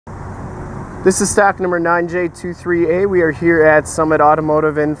This is stock number 9J23A. We are here at Summit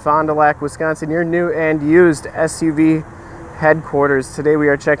Automotive in Fond du Lac, Wisconsin, your new and used SUV headquarters. Today we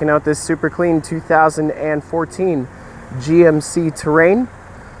are checking out this super clean 2014 GMC Terrain.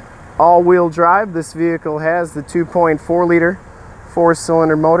 All-wheel drive. This vehicle has the 2.4 liter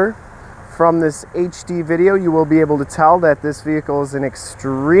 4-cylinder motor. From this HD video, you will be able to tell that this vehicle is in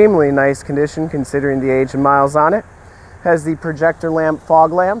extremely nice condition considering the age and miles on it. Has the projector lamp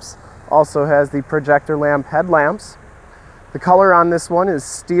fog lamps. Also has the projector lamp headlamps. The color on this one is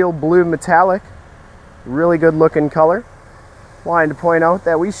steel blue metallic. Really good looking color. Wanted to point out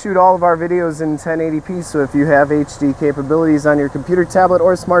that we shoot all of our videos in 1080p, so if you have HD capabilities on your computer, tablet,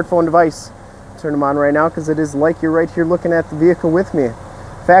 or smartphone device, turn them on right now because it is like you're right here looking at the vehicle with me.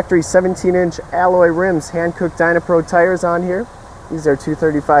 Factory 17-inch alloy rims, Hankook Dynapro tires on here. These are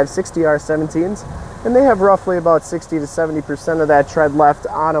 235/60R17s. And they have roughly about 60 to 70% of that tread left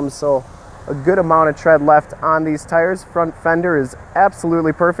on them, so a good amount of tread left on these tires. Front fender is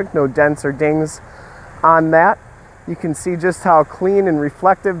absolutely perfect, no dents or dings on that. You can see just how clean and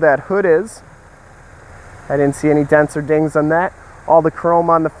reflective that hood is. I didn't see any dents or dings on that. All the chrome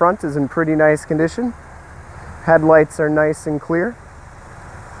on the front is in pretty nice condition. Headlights are nice and clear.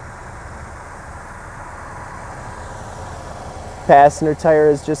 Passenger tire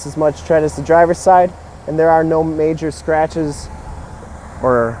is just as much tread as the driver's side, and there are no major scratches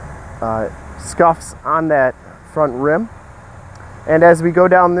or scuffs on that front rim. And as we go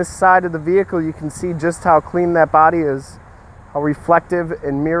down this side of the vehicle, you can see just how clean that body is, how reflective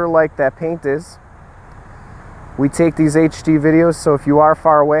and mirror-like that paint is. We take these HD videos, so if you are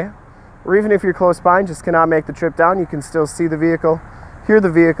far away, or even if you're close by and just cannot make the trip down, you can still see the vehicle, hear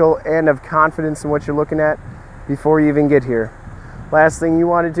the vehicle, and have confidence in what you're looking at before you even get here. Last thing you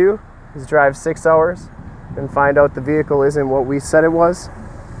want to do is drive 6 hours and find out the vehicle isn't what we said it was,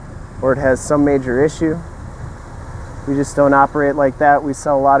 or it has some major issue. We just don't operate like that. We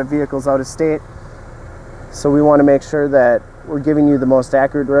sell a lot of vehicles out of state, so we want to make sure that we're giving you the most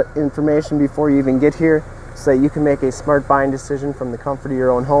accurate information before you even get here, so that you can make a smart buying decision from the comfort of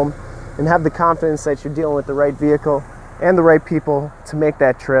your own home and have the confidence that you're dealing with the right vehicle and the right people to make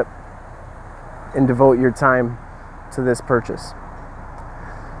that trip and devote your time to this purchase.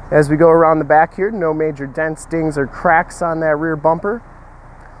 As we go around the back here, no major dents, dings, or cracks on that rear bumper.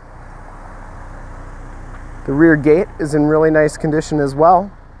 The rear gate is in really nice condition as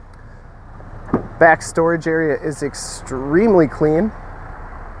well. Back storage area is extremely clean.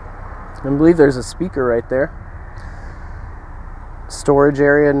 I believe there's a speaker right there. Storage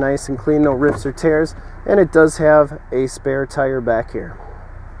area nice and clean, no rips or tears, and it does have a spare tire back here.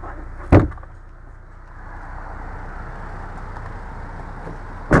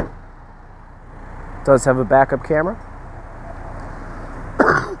 Does have a backup camera.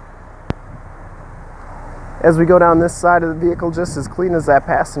 As we go down this side of the vehicle, just as clean as that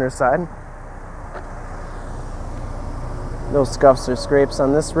passenger side. No scuffs or scrapes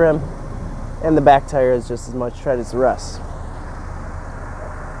on this rim, and the back tire is just as much tread as the rest.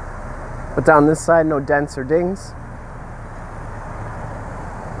 But down this side, no dents or dings.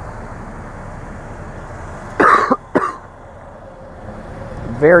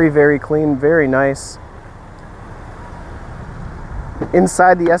 Very, very clean, very nice.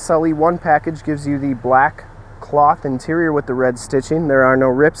 Inside, the SLE1 package gives you the black cloth interior with the red stitching. There are no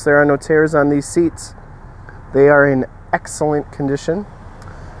rips, there are no tears on these seats. They are in excellent condition.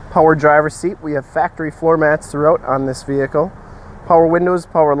 Power driver seat. We have factory floor mats throughout on this vehicle. Power windows,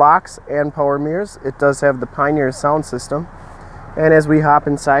 power locks, and power mirrors. It does have the Pioneer sound system. And as we hop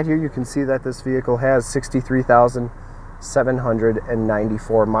inside here, you can see that this vehicle has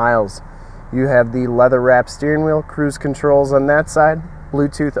 63,794 miles. You have the leather wrapped steering wheel, cruise controls on that side,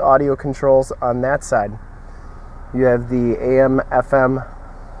 Bluetooth audio controls on that side. You have the AM FM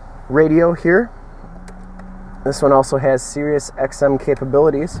radio here. This one also has Sirius XM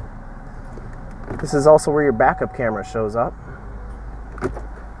capabilities. This is also where your backup camera shows up.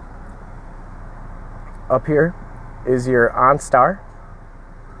 Up here is your Onstar,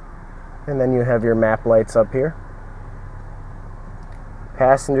 and then you have your map lights up here.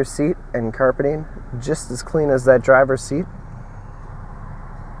 Passenger seat and carpeting just as clean as that driver's seat.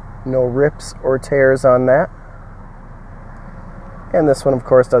 No rips or tears on that. And this one, of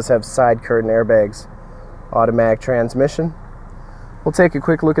course, does have side curtain airbags. Automatic transmission. We'll take a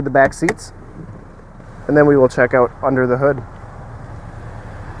quick look at the back seats, and then we will check out under the hood.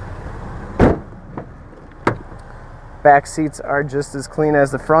 Back seats are just as clean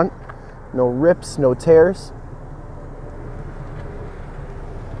as the front. No rips, no tears.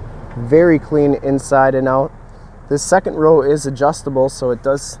 Very clean inside and out. This second row is adjustable, so it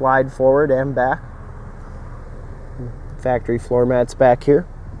does slide forward and back. Factory floor mats back here.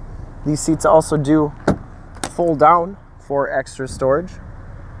 These seats also do fold down for extra storage.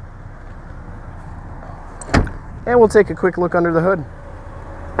 And we'll take a quick look under the hood.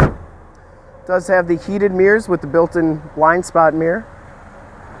 It does have the heated mirrors with the built-in blind spot mirror.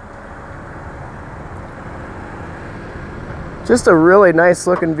 Just a really nice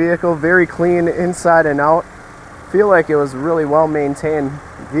looking vehicle, very clean inside and out. Feel like it was a really well maintained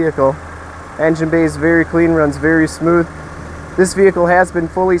vehicle. Engine bay is very clean, runs very smooth. This vehicle has been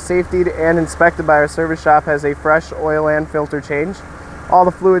fully safetied and inspected by our service shop, has a fresh oil and filter change. All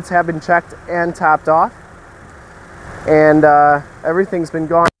the fluids have been checked and topped off. And everything's been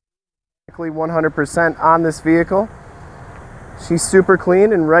gone 100% on this vehicle. She's super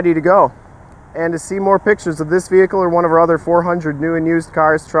clean and ready to go. And to see more pictures of this vehicle or one of our other 400 new and used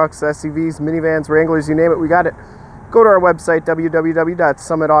cars, trucks, SUVs, minivans, Wranglers, you name it, we got it. Go to our website,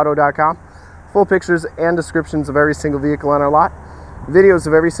 www.summitauto.com. Full pictures and descriptions of every single vehicle on our lot. Videos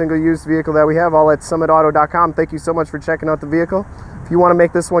of every single used vehicle that we have, all at summitauto.com. Thank you so much for checking out the vehicle. If you want to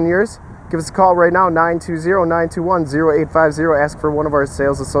make this one yours, give us a call right now, 920-921-0850. Ask for one of our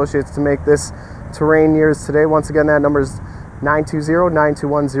sales associates to make this terrain yours today. Once again, that number is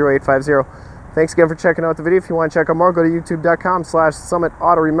 920-921-0850. Thanks again for checking out the video. If you want to check out more, go to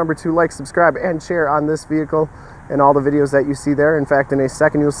youtube.com/summitauto. Remember to like, subscribe, and share on this vehicle and all the videos that you see there. In fact, in a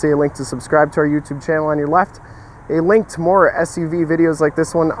second, you'll see a link to subscribe to our YouTube channel on your left, a link to more SUV videos like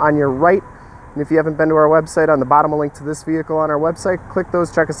this one on your right. And if you haven't been to our website, on the bottom, a link to this vehicle on our website. Click those,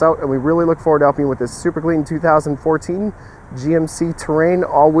 check us out, and we really look forward to helping you with this super clean 2014 GMC Terrain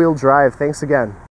all-wheel drive. Thanks again.